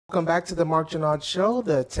Welcome back to the Marc Drouinaud Show,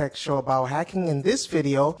 the tech show about hacking. In this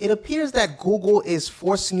video, it appears that Google is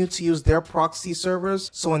forcing you to use their proxy servers.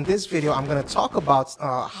 So in this video, I'm going to talk about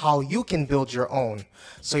how you can build your own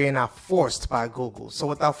so you're not forced by Google. So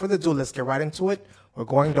without further ado, let's get right into it. We're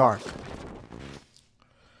going dark.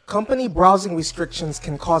 Company browsing restrictions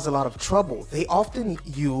can cause a lot of trouble. They often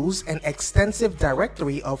use an extensive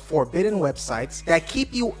directory of forbidden websites that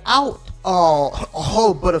keep you out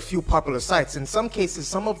all but a few popular sites. In some cases,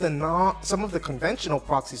 some of the conventional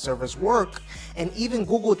proxy servers work, and even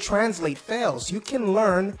Google Translate fails. You can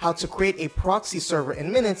learn how to create a proxy server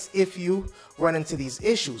in minutes if you run into these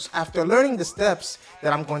issues. After learning the steps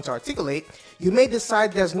that I'm going to articulate, you may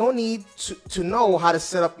decide there's no need to know how to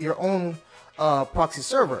set up your own proxy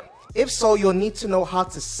server. If so, you'll need to know how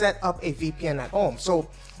to set up a VPN at home. So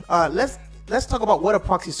let's talk about what a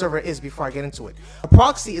proxy server is before I get into it. A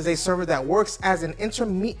proxy is a server that works as an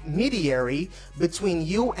intermediary between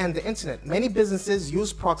you and the internet. Many businesses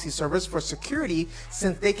use proxy servers for security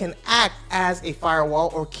since they can act as a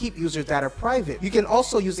firewall or keep user data private. You can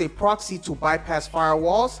also use a proxy to bypass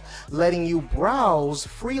firewalls, letting you browse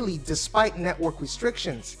freely despite network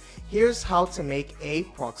restrictions. Here's how to make a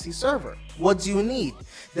proxy server. What do you need?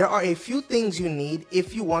 There are a few things you need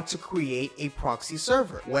if you want to create a proxy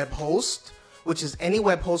server. Web host, which is any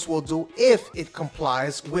web host will do if it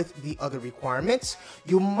complies with the other requirements.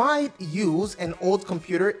 You might use an old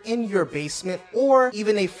computer in your basement or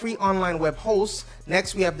even a free online web host.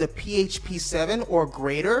 Next, we have the PHP 7 or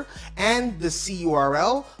greater and the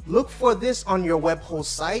CURL. Look for this on your web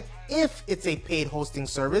host site. If it's a paid hosting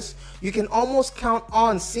service, you can almost count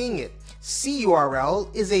on seeing it. CURL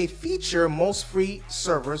is a feature most free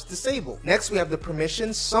servers disable. Next, we have the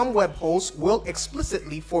permissions. Some web hosts will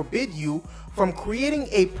explicitly forbid you from creating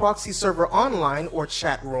a proxy server online or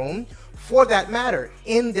chat room, for that matter,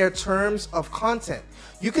 in their terms of content.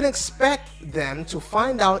 You can expect them to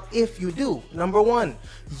find out if you do. Number one,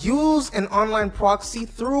 use an online proxy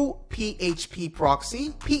through PHP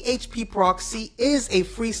Proxy. PHP Proxy is a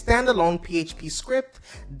free standalone PHP script.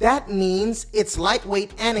 That means it's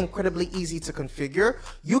lightweight and incredibly easy to configure.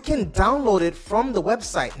 You can download it from the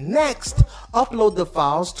website. Next, upload the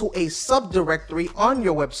files to a subdirectory on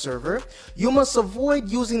your web server. You must avoid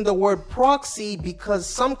using the word proxy because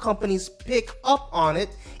some companies pick up on it.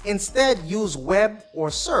 Instead, use web or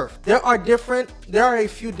surf. There are a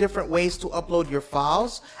few different ways to upload your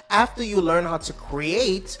files after you learn how to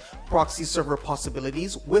create proxy server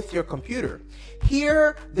possibilities with your computer.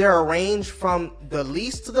 Here, there range from the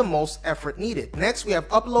least to the most effort needed. Next, we have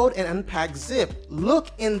upload and unpack zip. Look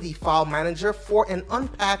in the file manager for an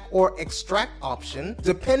unpack or extract option.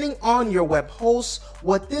 Depending on your web host,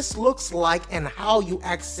 what this looks like and how you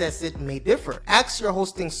access it may differ. Ask your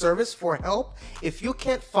hosting service for help. If you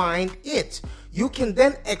can't find it, you can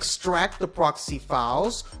then extract the proxy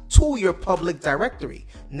files to your public directory.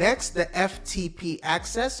 Next, the FTP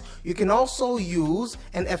access. You can also use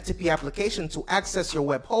an FTP application to access your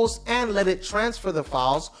web host and let it transfer the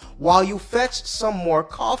files while you fetch some more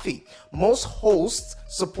coffee. Most hosts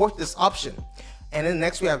support this option. And then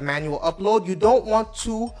next we have manual upload. You don't want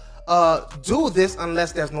to do this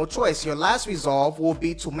unless there's no choice. Your last resolve will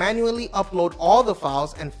be to manually upload all the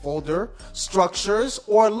files and folder structures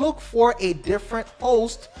or look for a different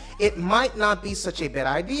host. It might not be such a bad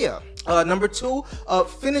idea. Number two,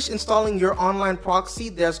 finish installing your online proxy.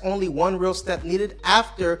 There's only one real step needed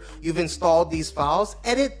after you've installed these files.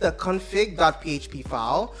 Edit the config.php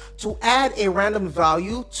file to add a random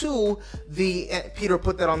value to the, Peter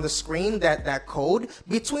put that on the screen, that code,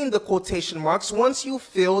 between the quotation marks. Once you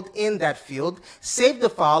filled in that field, save the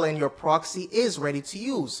file and your proxy is ready to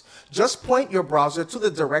use. Just point your browser to the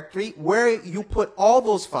directory where you put all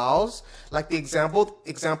those files, like the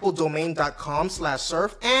example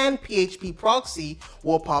domain.com/surf and PHP proxy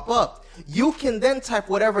will pop up. You can then type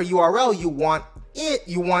whatever URL you want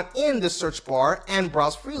in the search bar and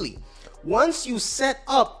browse freely. Once you set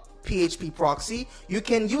up PHP proxy, you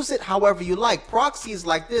can use it however you like. Proxies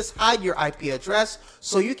like this hide your IP address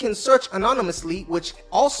so you can search anonymously, which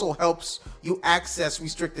also helps you access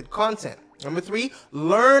restricted content. Number three,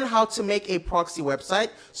 learn how to make a proxy website.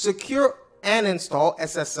 Secure and install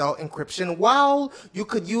SSL encryption. While you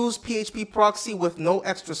could use PHP proxy with no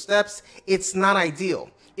extra steps, it's not ideal.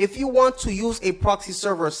 if you want to use a proxy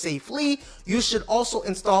server safely, you should also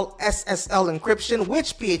install SSL encryption,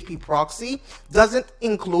 which PHP Proxy doesn't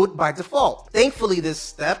include by default. Thankfully, this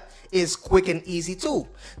step is quick and easy too.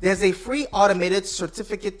 There's a free automated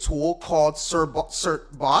certificate tool called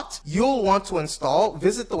CertBot you'll want to install.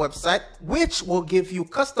 Visit the website, which will give you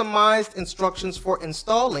customized instructions for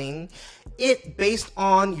installing it based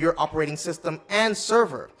on your operating system and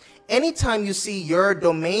server. Anytime you see your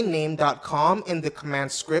domainname.com in the command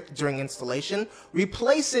script during installation,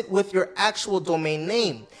 replace it with your actual domain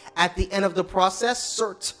name. At the end of the process,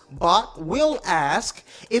 CertBot will ask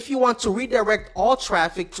if you want to redirect all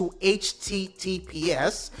traffic to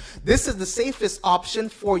HTTPS. This is the safest option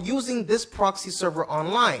for using this proxy server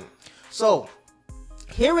online. So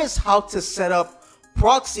here is how to set up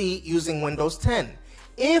Proxy using Windows 10.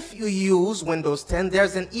 If you use Windows 10,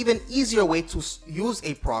 there's an even easier way to use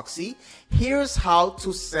a proxy. Here's how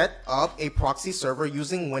to set up a proxy server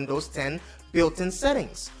using Windows 10 built-in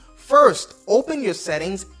settings. First, open your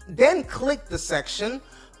settings, then click the section,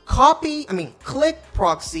 click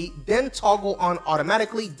proxy, then toggle on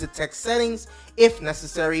automatically detect settings if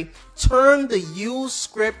necessary. Turn the used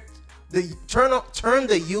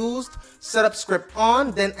setup script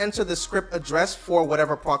on, then enter the script address for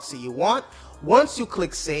whatever proxy you want. Once you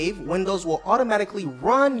click save, Windows will automatically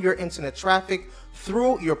run your internet traffic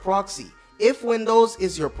through your proxy. If Windows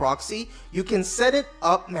is your proxy, you can set it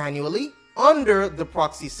up manually under the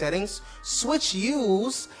proxy settings. Switch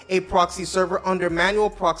use a proxy server under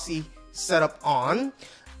manual proxy setup on.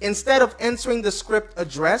 Instead of entering the script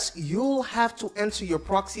address, you'll have to enter your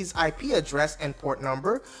proxy's IP address and port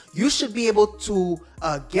number. You should be able to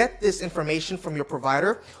get this information from your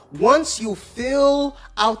provider. Once you fill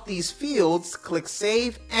out these fields, click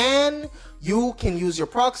save and you can use your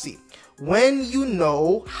proxy. When you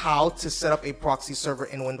know how to set up a proxy server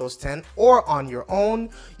in Windows 10 or on your own,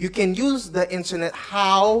 you can use the internet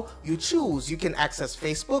how you choose. You can access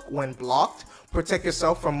Facebook when blocked, protect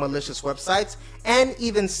yourself from malicious websites, and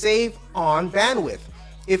even save on bandwidth.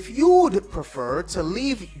 If you'd prefer to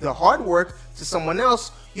leave the hard work to someone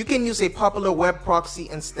else, you can use a popular web proxy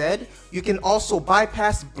instead. You can also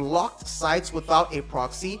bypass blocked sites without a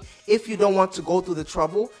proxy if you don't want to go through the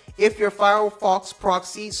trouble. If your Firefox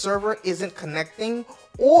proxy server isn't connecting,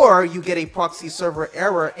 or you get a proxy server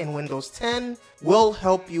error in Windows 10, will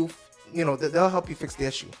help you, they'll help you fix the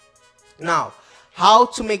issue. Now, how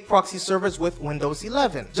to make proxy servers with Windows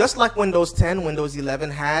 11. Just like Windows 10, Windows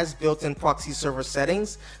 11 has built-in proxy server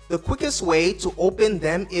settings. The quickest way to open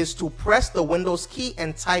them is to press the Windows key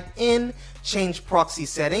and type in change proxy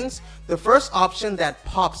settings. The first option that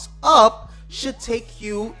pops up should take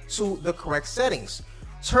you to the correct settings.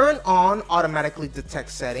 Turn on automatically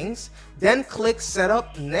detect settings, then click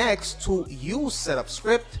setup next to use setup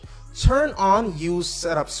script. Turn on use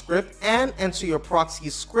setup script and enter your proxy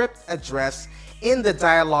script address in the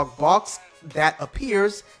dialog box that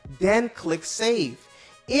appears, then click save.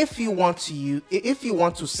 If you want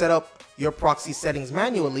to set up your proxy settings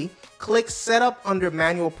manually, click setup under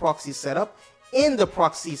manual proxy setup in the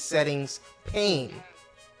proxy settings pane.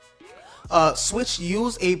 Switch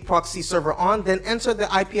use a proxy server on, then enter the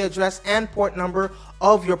IP address and port number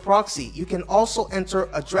of your proxy. You can also enter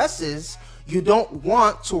addresses you don't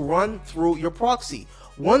want to run through your proxy.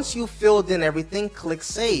 Once you've filled in everything, click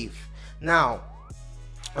save. Now,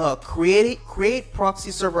 create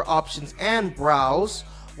proxy server options and browse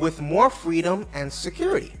with more freedom and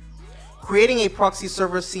security. Creating a proxy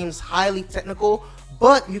server seems highly technical,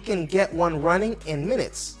 but you can get one running in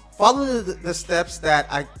minutes. Follow the steps that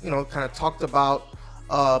I kind of talked about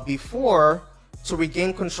before to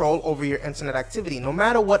regain control over your internet activity. No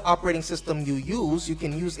matter what operating system you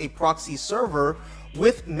can use a proxy server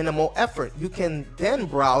with minimal effort. You can then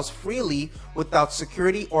browse freely without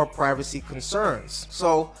security or privacy concerns.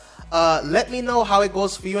 So let me know how it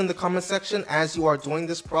goes for you in the comment section as you are doing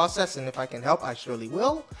this process, and if I can help, I surely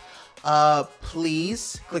will.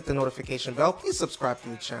 Please click the notification bell. Please subscribe to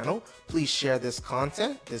the channel. Please share this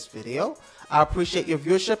content, this video. I appreciate your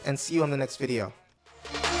viewership and see you on the next video.